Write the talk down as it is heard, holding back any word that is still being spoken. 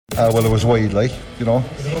Well, it was wide, like, you know.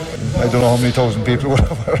 I don't know how many thousand people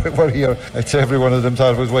were here. I'd say every one of them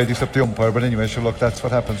thought it was wide except the umpire. But anyway, sure, look, that's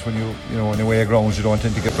what happens when when you weigh grounds, you don't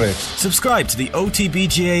tend to get breaks. Subscribe to the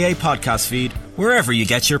OTBGAA podcast feed wherever you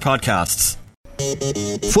get your podcasts.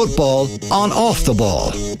 Football on Off the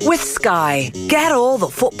Ball. With Sky. Get all the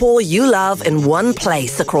football you love in one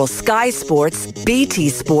place across Sky Sports, BT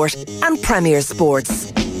Sport and Premier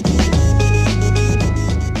Sports.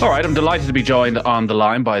 All right, I'm delighted to be joined on the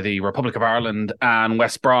line by the Republic of Ireland and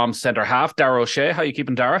West Brom centre-half, Darragh Ó Sé. How are you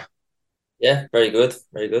keeping, Darragh? Yeah, very good,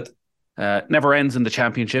 very good. Never ends in the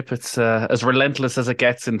Championship. It's as relentless as it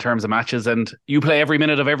gets in terms of matches, and you play every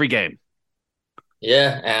minute of every game.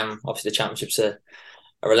 Yeah, obviously the Championship's a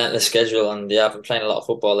relentless schedule, and yeah, I've been playing a lot of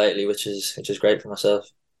football lately, which is great for myself.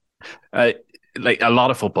 Like a lot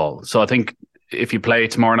of football. So I think if you play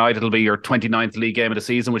tomorrow night, it'll be your 29th league game of the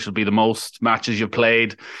season, which will be the most matches you've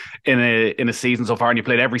played in a season so far, and you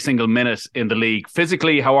played every single minute in the league.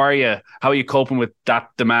 Physically, how are you? How are you coping with that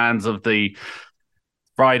demands of the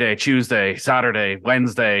Friday, Tuesday, Saturday,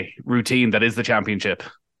 Wednesday routine that is the Championship?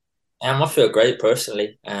 I feel great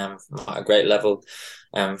personally. I'm at a great level,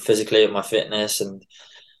 physically with my fitness and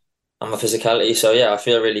my physicality. So yeah, I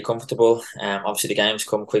feel really comfortable. Obviously the games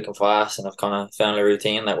come quick and fast, and I've kind of found a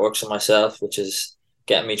routine that works for myself, which is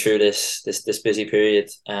getting me through this busy period.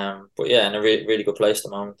 But yeah, in a really good place at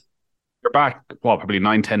the moment. You're back, probably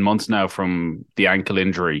 9-10 months now from the ankle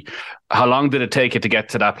injury. How long did it take you to get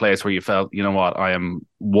to that place where you felt, you know what, I am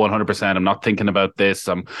 100%, I'm not thinking about this,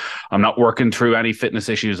 I'm not working through any fitness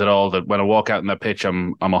issues at all, that when I walk out in that pitch,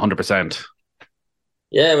 I'm 100%?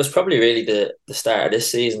 Yeah, it was probably really the start of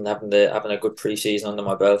this season, having a good pre-season under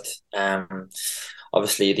my belt.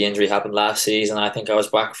 Obviously the injury happened last season. I think I was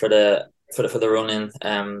back for the run-in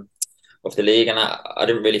of the league, and I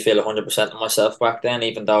didn't really feel 100% of myself back then.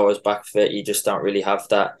 Even though I was back fit, you just don't really have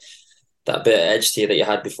that bit of edge to you that you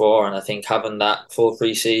had before. And I think having that full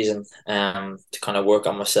pre-season to kind of work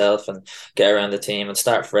on myself and get around the team and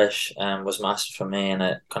start fresh was massive for me, and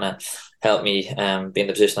it kind of helped me be in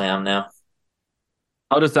the position I am now.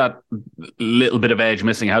 How does that little bit of edge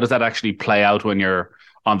missing, how does that actually play out when you're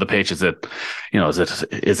on the pitch? Is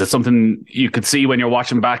it something you could see when you're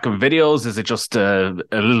watching back of videos? Is it just a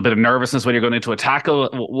little bit of nervousness when you're going into a tackle?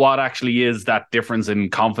 What actually is that difference in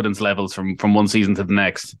confidence levels from one season to the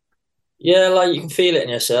next? Yeah, like you can feel it in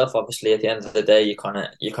yourself. Obviously, at the end of the day, you kind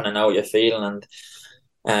of know what you're feeling,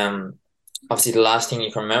 and obviously the last thing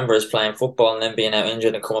you can remember is playing football and then being out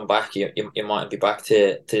injured and coming back. You might be back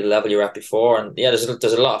to the level you were at before, and yeah, there's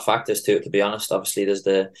a lot of factors to it, to be honest. Obviously, there's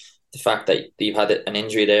the fact that you've had an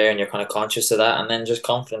injury there and you're kind of conscious of that, and then just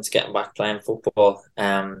confidence getting back playing football.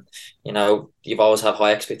 You've always had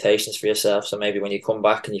high expectations for yourself, so maybe when you come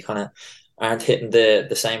back and you kind of aren't hitting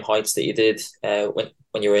the same heights that you did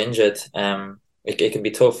when you were injured, it can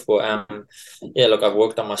be tough. But yeah, look, I've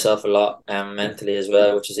worked on myself a lot mentally as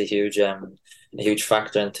well, which is a huge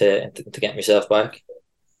factor into getting myself back.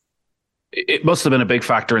 It must have been a big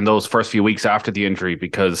factor in those first few weeks after the injury,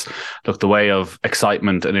 because look, the way of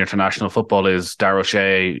excitement in international football is Darragh Ó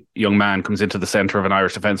Sé, young man, comes into the centre of an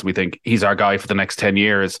Irish defence and we think he's our guy for the next 10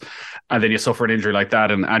 years. And then you suffer an injury like that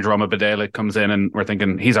and Andrew Omobadele comes in and we're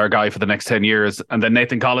thinking he's our guy for the next 10 years. And then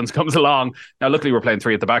Nathan Collins comes along. Now, luckily we're playing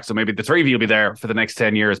three at the back, so maybe the three of you will be there for the next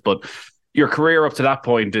 10 years. But your career up to that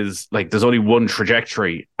point is like there's only one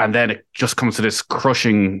trajectory, and then it just comes to this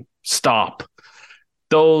crushing stop.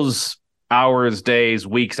 Those hours, days,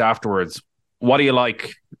 weeks afterwards, what do you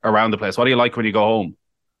like around the place? What do you like when you go home?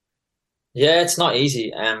 Yeah, it's not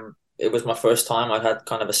easy. It was my first time I'd had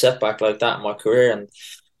kind of a setback like that in my career, and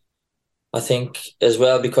I think as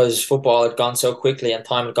well because football had gone so quickly and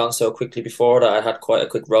time had gone so quickly before that, I had quite a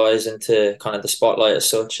quick rise into kind of the spotlight as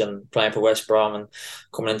such, and playing for West Brom and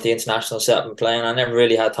coming into the international setup and playing. I never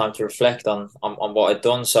really had time to reflect on what I'd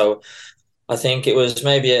done. So I think it was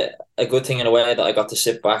maybe a good thing in a way that I got to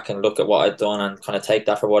sit back and look at what I'd done and kind of take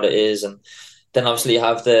that for what it is. And then obviously you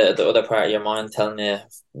have the other part of your mind telling you,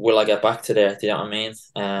 will I get back to there? Do you know what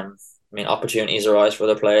I mean? Opportunities arise for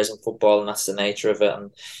other players in football, and that's the nature of it.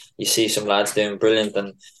 And you see some lads doing brilliant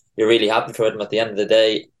and you're really happy for them. At the end of the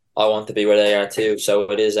day, I want to be where they are too.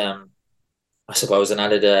 So it is, I suppose, an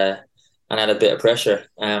added bit of pressure.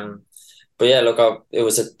 But yeah, look, it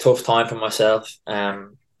was a tough time for myself.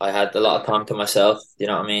 I had a lot of time to myself. You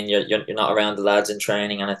know what I mean? You're not around the lads in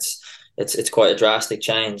training, and it's quite a drastic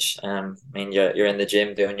change. You're in the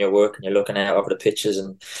gym doing your work, and you're looking out over the pitches,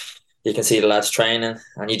 and you can see the lads training,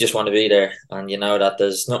 and you just want to be there. And you know that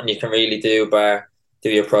there's nothing you can really do bar do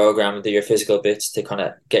your program, do your physical bits to kind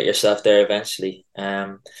of get yourself there eventually.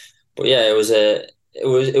 But yeah, it was a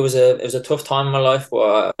it was a tough time in my life,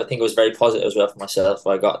 but I think it was very positive as well for myself.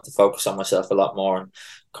 I got to focus on myself a lot more and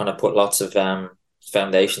kind of put lots of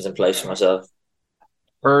foundations in place for myself.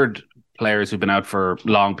 Heard players who've been out for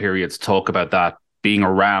long periods talk about that, being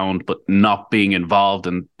around but not being involved,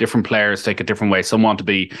 and different players take it different way. Some want to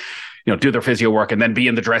be, do their physio work and then be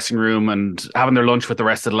in the dressing room and having their lunch with the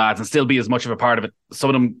rest of the lads and still be as much of a part of it. Some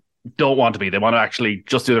of them don't want to be. They want to actually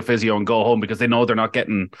just do their physio and go home because they know they're not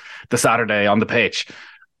getting the Saturday on the pitch.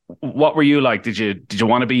 What were you like? Did you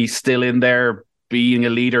want to be still in there, being a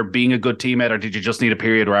leader, being a good teammate, or did you just need a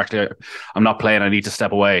period where actually I'm not playing, I need to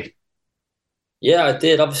step away? Yeah, I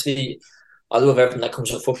did. Obviously, I love everything that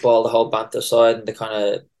comes with football, the whole banter side and the kind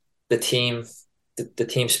of the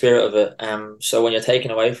team spirit of it. So when you're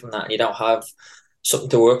taken away from that and you don't have something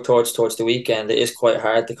to work towards the weekend, it is quite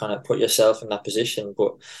hard to kind of put yourself in that position.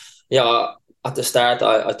 But yeah, at the start,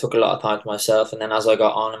 I took a lot of time to myself, and then as I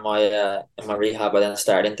got on in my rehab, I then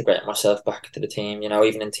started integrating myself back into the team.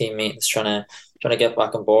 Even in team meetings, trying to get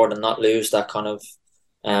back on board and not lose that kind of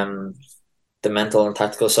the mental and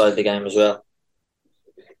tactical side of the game as well.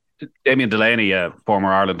 Damien Delaney, a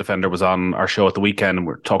former Ireland defender, was on our show at the weekend, and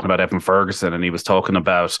we're talking about Evan Ferguson, and he was talking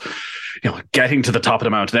about getting to the top of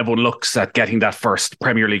the mountain. Everyone looks at getting that first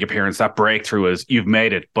Premier League appearance, that breakthrough, as you've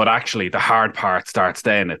made it, but actually the hard part starts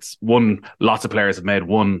then. It's lots of players have made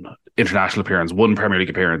one international appearance, one Premier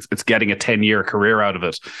League appearance. It's getting a 10-year career out of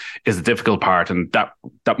it is the difficult part, and that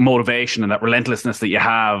motivation and that relentlessness that you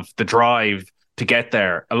have, the drive to get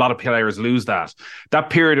there, a lot of players lose that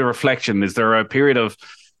period of reflection. Is there a period of,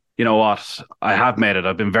 you know what, I have made it,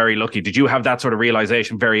 I've been very lucky? Did you have that sort of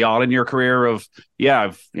realization very early in your career of,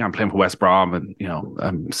 I'm playing for West Brom and,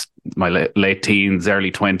 I'm my late teens,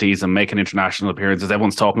 early 20s, and making international appearances.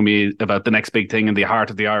 Everyone's talking to me about the next big thing in the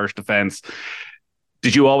heart of the Irish defence.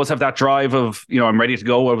 Did you always have that drive of, I'm ready to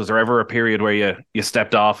go? Or was there ever a period where you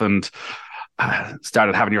stepped off and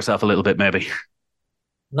started having yourself a little bit maybe?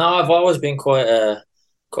 No, I've always been quite a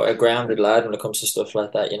grounded lad when it comes to stuff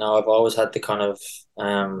like that. I've always had the kind of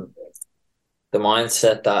the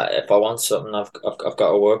mindset that if I want something, I've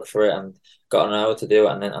got to work for it and got to know how to do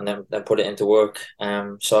it, and then put it into work.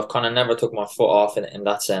 So I've kind of never took my foot off in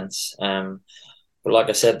that sense. But like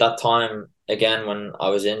I said, that time again when I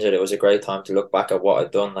was injured, it was a great time to look back at what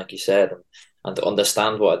I'd done, like you said, and to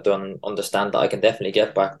understand what I'd done, understand that I can definitely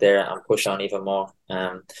get back there and push on even more.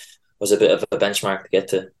 Was a bit of a benchmark to get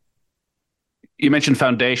to. You mentioned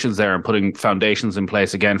foundations there and putting foundations in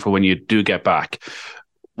place again for when you do get back.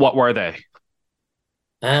 What were they?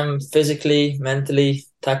 Physically, mentally,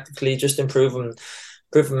 tactically, just improving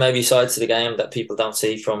maybe sides to the game that people don't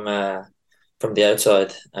see from the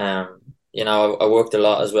outside. I worked a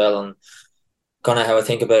lot as well on kind of how I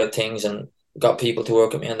think about things, and got people to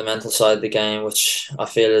work with me on the mental side of the game, which I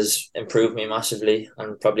feel has improved me massively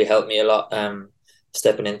and probably helped me a lot.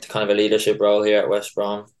 Stepping into kind of a leadership role here at West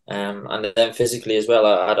Brom. And then physically as well,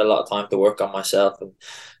 I had a lot of time to work on myself and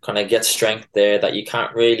kind of get strength there that you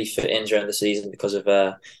can't really fit in during the season because of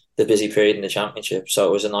the busy period in the Championship. So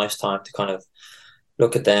it was a nice time to kind of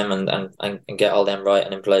look at them and get all them right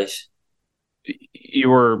and in place.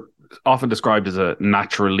 You were often described as a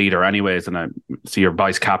natural leader anyways, and I see you're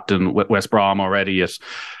vice captain with West Brom already at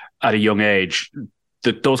a young age.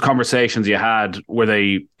 Those conversations you had, were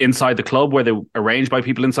they inside the club? Were they arranged by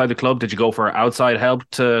people inside the club? Did you go for outside help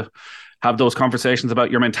to have those conversations about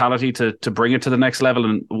your mentality to bring it to the next level?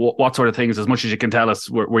 And what sort of things, as much as you can tell us,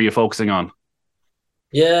 were you focusing on?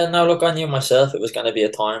 Yeah, no, look, I knew myself it was going to be a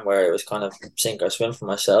time where it was kind of sink or swim for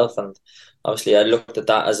myself. And obviously I looked at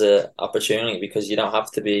that as an opportunity because you don't have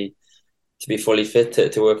to be fully fit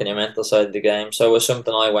to work on your mental side of the game. So it was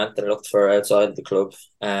something I went and looked for outside the club.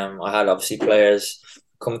 I had obviously players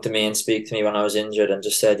come to me and speak to me when I was injured and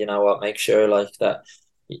just said, you know what, make sure like that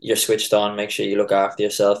you're switched on, make sure you look after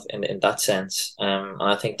yourself in that sense. And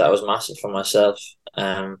I think that was massive for myself.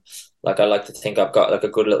 Like I like to think I've got like a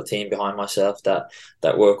good little team behind myself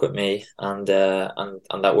that work with me and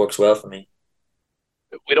that works well for me.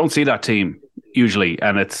 We don't see that team usually,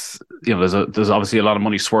 and it's, there's obviously a lot of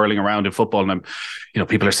money swirling around in football, and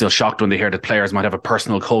people are still shocked when they hear that players might have a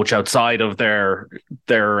personal coach outside of their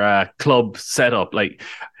club setup. Like,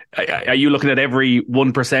 are you looking at every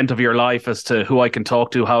 1% of your life as to who I can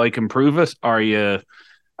talk to, how I can prove it? Are you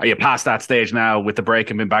past that stage now with the break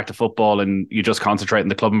and been back to football, and you just concentrate in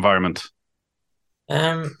the club environment?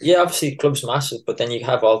 Yeah, obviously club's massive, but then you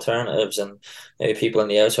have alternatives and maybe people on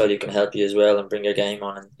the outside who can help you as well and bring your game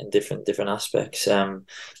on in different aspects.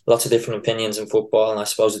 Lots of different opinions in football, and I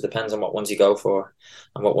suppose it depends on what ones you go for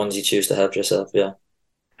and what ones you choose to help yourself. Yeah.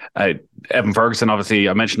 Evan Ferguson, obviously,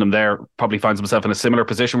 I mentioned him there, probably finds himself in a similar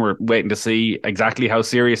position. We're waiting to see exactly how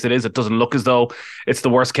serious it is. It doesn't look as though it's the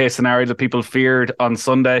worst case scenario that people feared on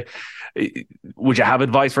Sunday. Would you have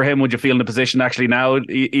advice for him? Would you feel in a position actually now,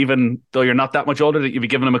 even though you're not that much older, that you'd be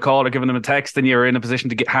giving him a call or giving him a text and you're in a position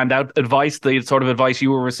to hand out advice, the sort of advice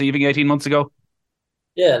you were receiving 18 months ago?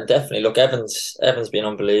 Yeah, definitely. Look, Evan's been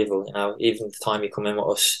unbelievable. You know, even the time he come in with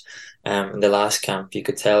us in the last camp, you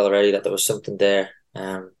could tell already that there was something there.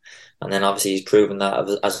 And then obviously he's proven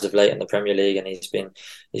that as of late in the Premier League, and he's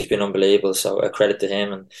been unbelievable. So a credit to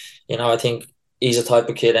him. And you know, I think he's a type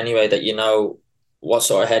of kid anyway that you know what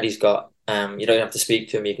sort of head he's got. You don't have to speak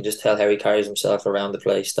to him; you can just tell how he carries himself around the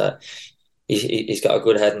place. That he's got a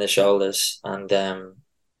good head on his shoulders, and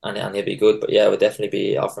he'll be good. But yeah, I would definitely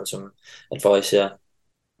be offering some advice. Yeah.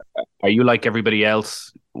 Are you like everybody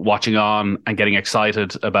else watching on and getting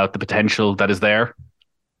excited about the potential that is there?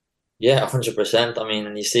 Yeah, 100%. I mean,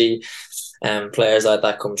 and you see players like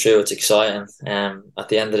that come through, it's exciting. At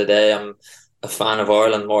the end of the day, I'm a fan of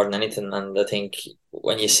Ireland more than anything, and I think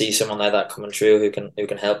when you see someone like that coming through who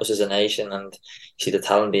can help us as a nation and see the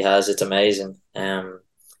talent he has, it's amazing. And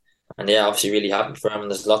yeah, obviously really happy for him. And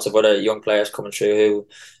there's lots of other young players coming through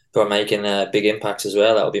who are making big impacts as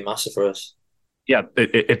well. That'll be massive for us. Yeah,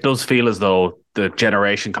 it does feel as though the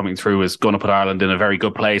generation coming through is going to put Ireland in a very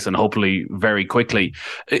good place, and hopefully very quickly.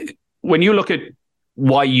 When you look at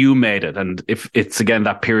why you made it, and if it's again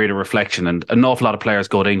that period of reflection, and an awful lot of players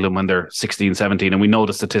go to England when they're 16, 17, and we know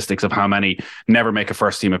the statistics of how many never make a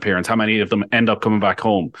first team appearance, how many of them end up coming back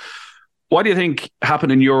home. What do you think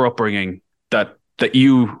happened in your upbringing that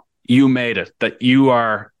you made it, that you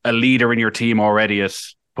are a leader in your team already at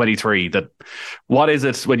 23? That what is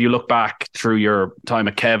it when you look back through your time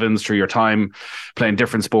at Kevin's, through your time playing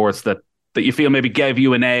different sports, that you feel maybe gave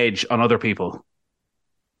you an edge on other people?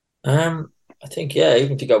 I think, yeah,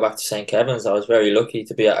 even if you go back to St. Kevin's, I was very lucky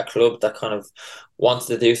to be at a club that kind of wanted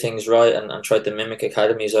to do things right and tried to mimic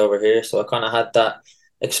academies over here. So I kind of had that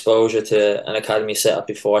exposure to an academy setup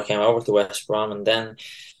before I came over to West Brom, and then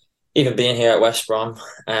even being here at West Brom,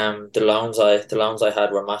 the loans I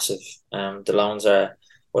had were massive. The loans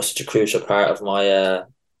was such a crucial part of my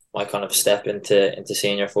kind of step into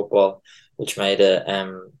senior football, which made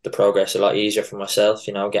the progress a lot easier for myself.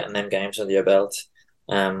 You know, getting them games under your belt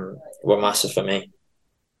were massive for me.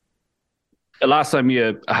 The last time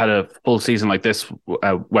you had a full season like this,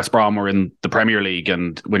 West Brom were in the Premier League,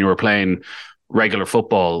 and when you were playing regular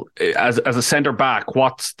football, as a centre back,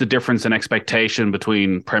 what's the difference in expectation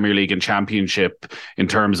between Premier League and Championship in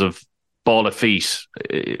terms of ball at feet?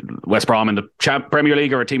 West Brom in the Premier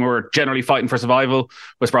League are a team who are generally fighting for survival.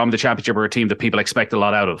 West Brom in the Championship are a team that people expect a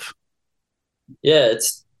lot out of. Yeah,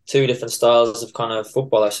 it's two different styles of kind of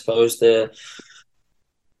football, I suppose.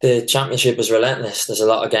 The Championship is relentless. There's a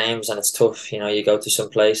lot of games and it's tough. You know, you go to some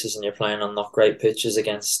places and you're playing on not great pitches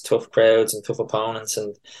against tough crowds and tough opponents.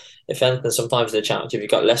 And if anything, sometimes in the Championship you've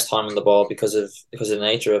got less time on the ball because of the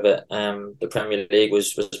nature of it. The Premier League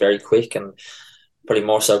was very quick and probably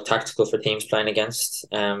more so tactical for teams playing against.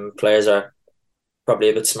 Players are probably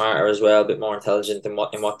a bit smarter as well, a bit more intelligent in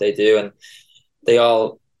what they do, and they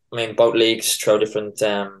all. I mean, both leagues throw different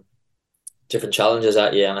challenges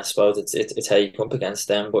at you, and I suppose it's how you come up against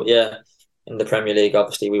them. But yeah, in the Premier League,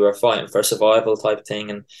 obviously we were fighting for a survival type thing,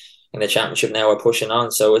 and in the Championship now we're pushing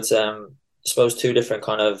on. So it's I suppose two different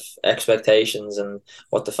kind of expectations and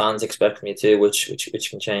what the fans expect me to, which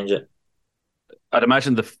can change it. I'd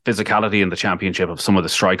imagine the physicality in the Championship of some of the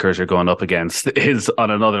strikers you're going up against is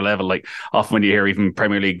on another level. Like often when you hear even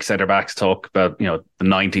Premier League centre backs talk about, you know, the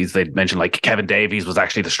 90s, they'd mention like Kevin Davies was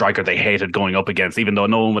actually the striker they hated going up against, even though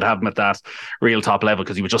no one would have him at that real top level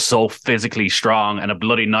because he was just so physically strong and a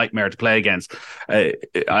bloody nightmare to play against.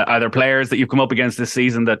 Are there players that you've come up against this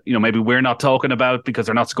season that, you know, maybe we're not talking about because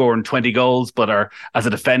they're not scoring 20 goals, but are as a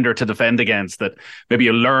defender to defend against, that maybe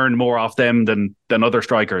you learn more off them than other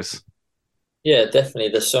strikers? Yeah, definitely.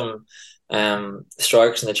 There's some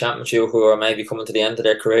strikers in the Championship who are maybe coming to the end of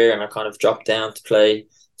their career and are kind of dropped down to play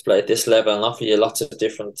at this level and offer you lots of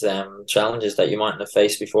different challenges that you mightn't have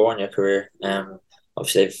faced before in your career.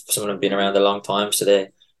 Obviously, some of them have been around a long time, so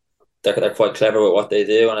they're quite clever with what they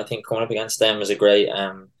do, and I think coming up against them is a great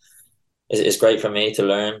is great for me to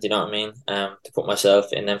learn. Do you know what I mean? To put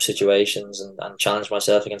myself in them situations and challenge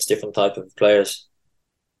myself against different type of players.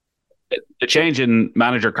 The change in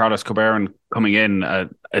manager Carlos Corberán coming in,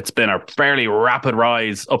 it's been a fairly rapid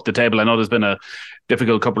rise up the table. I know there's been a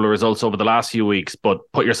difficult couple of results over the last few weeks, but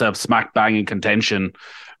put yourself smack bang in contention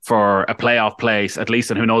for a playoff place, at least,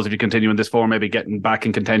 and who knows if you continue in this form, maybe getting back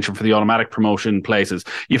in contention for the automatic promotion places.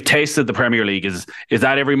 You've tasted the Premier League. Is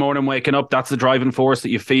that every morning waking up? That's the driving force that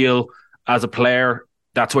you feel as a player.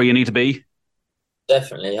 That's where you need to be.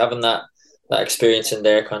 Definitely having that experience in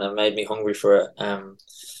there kind of made me hungry for it.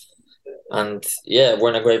 And yeah, we're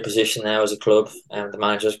in a great position now as a club. The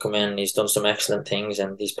manager's come in, he's done some excellent things,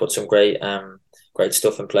 and he's put some great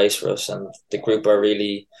stuff in place for us. And the group are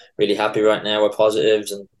really, really happy right now. We're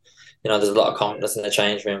positives, and there's a lot of confidence in the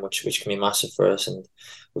change room, which can be massive for us. And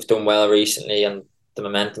we've done well recently, and the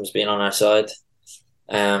momentum's been on our side.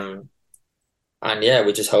 And yeah,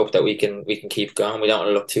 we just hope that we can keep going. We don't want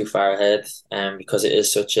to look too far ahead, because it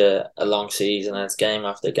is such a long season, and it's game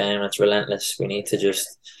after game, and it's relentless. We need to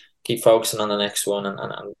just keep focusing on the next one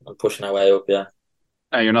and pushing our way up. Yeah.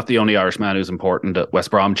 You're not the only Irishman who's important at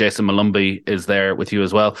West Brom. Jason Malumbi is there with you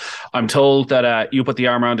as well. I'm told that you put the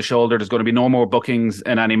arm around his shoulder. There's going to be no more bookings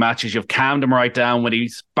in any matches. You've calmed him right down. When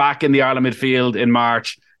he's back in the Ireland midfield in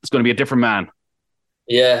March, it's going to be a different man.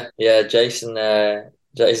 Yeah. Jason's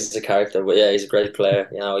a character, but yeah, he's a great player.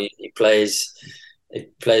 He plays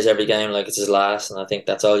every game like it's his last, and I think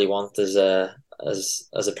that's all you want as a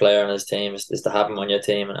player on his team is to have him on your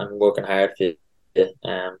team and working hard for you.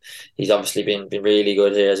 He's obviously been really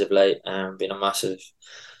good here as of late, been a massive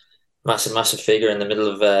figure in the middle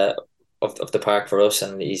of the park for us,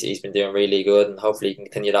 and he's been doing really good, and hopefully he can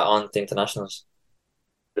continue that on to internationals.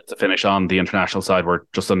 Just to finish on the international side, we're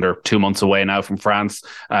just under 2 months away now from France.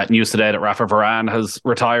 News today that Rafa Varane has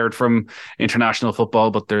retired from international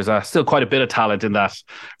football, but there's still quite a bit of talent in that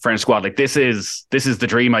French squad. Like this is the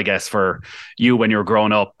dream, I guess, for you when you're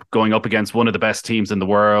growing up, going up against one of the best teams in the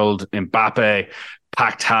world, Mbappe,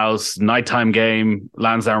 packed house, nighttime game,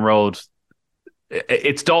 Lansdowne Road.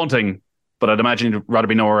 It's daunting, but I'd imagine you'd rather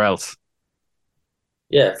be nowhere else.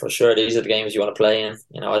 Yeah, for sure. These are the games you want to play in.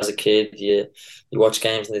 As a kid, you watch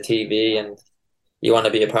games on the TV and you want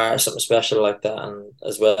to be a part of something special like that. And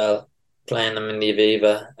as well, playing them in the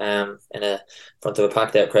Aviva, in front of a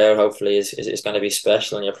packed out crowd, hopefully is going to be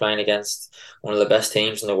special. And you're playing against one of the best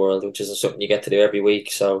teams in the world, which isn't something you get to do every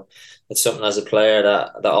week. So it's something as a player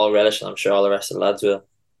that I'll relish, and I'm sure all the rest of the lads will.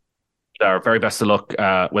 Our very best of luck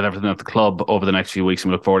with everything at the club over the next few weeks,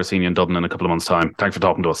 and we look forward to seeing you in Dublin in a couple of months' time. Thanks for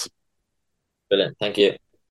talking to us. Brilliant. Thank you.